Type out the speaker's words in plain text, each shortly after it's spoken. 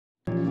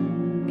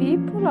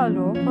all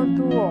over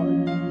the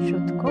world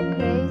should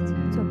cooperate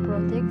to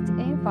protect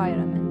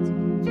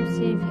environment, to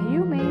save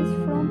humans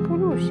from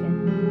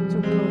pollution, to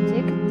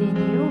protect the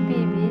new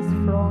babies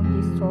from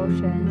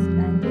distortions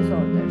and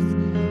disorders,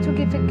 to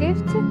give a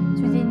gift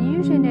to the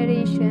new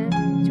generation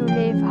to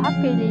live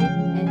happily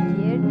in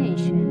their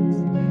nations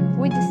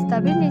with the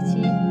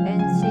stability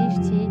and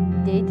safety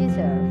they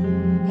deserve.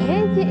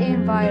 Healthy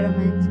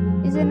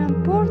environment is an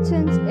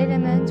important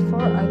element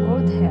for a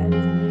good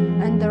health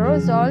and the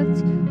result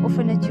of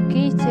an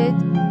educated,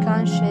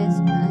 conscious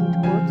and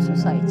good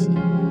society.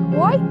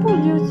 Why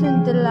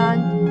polluting the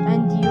land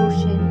and the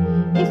ocean?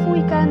 If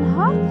we can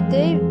have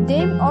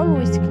them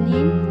always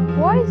clean,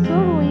 why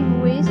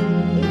throwing waste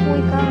if we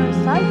can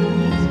recycle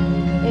it?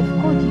 If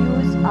could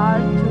use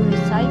art to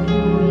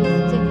recycle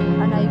waste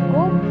and I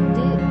hope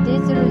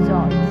these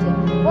results.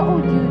 What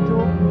would you do?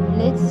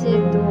 Let's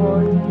save the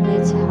world.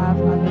 Let's have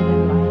a better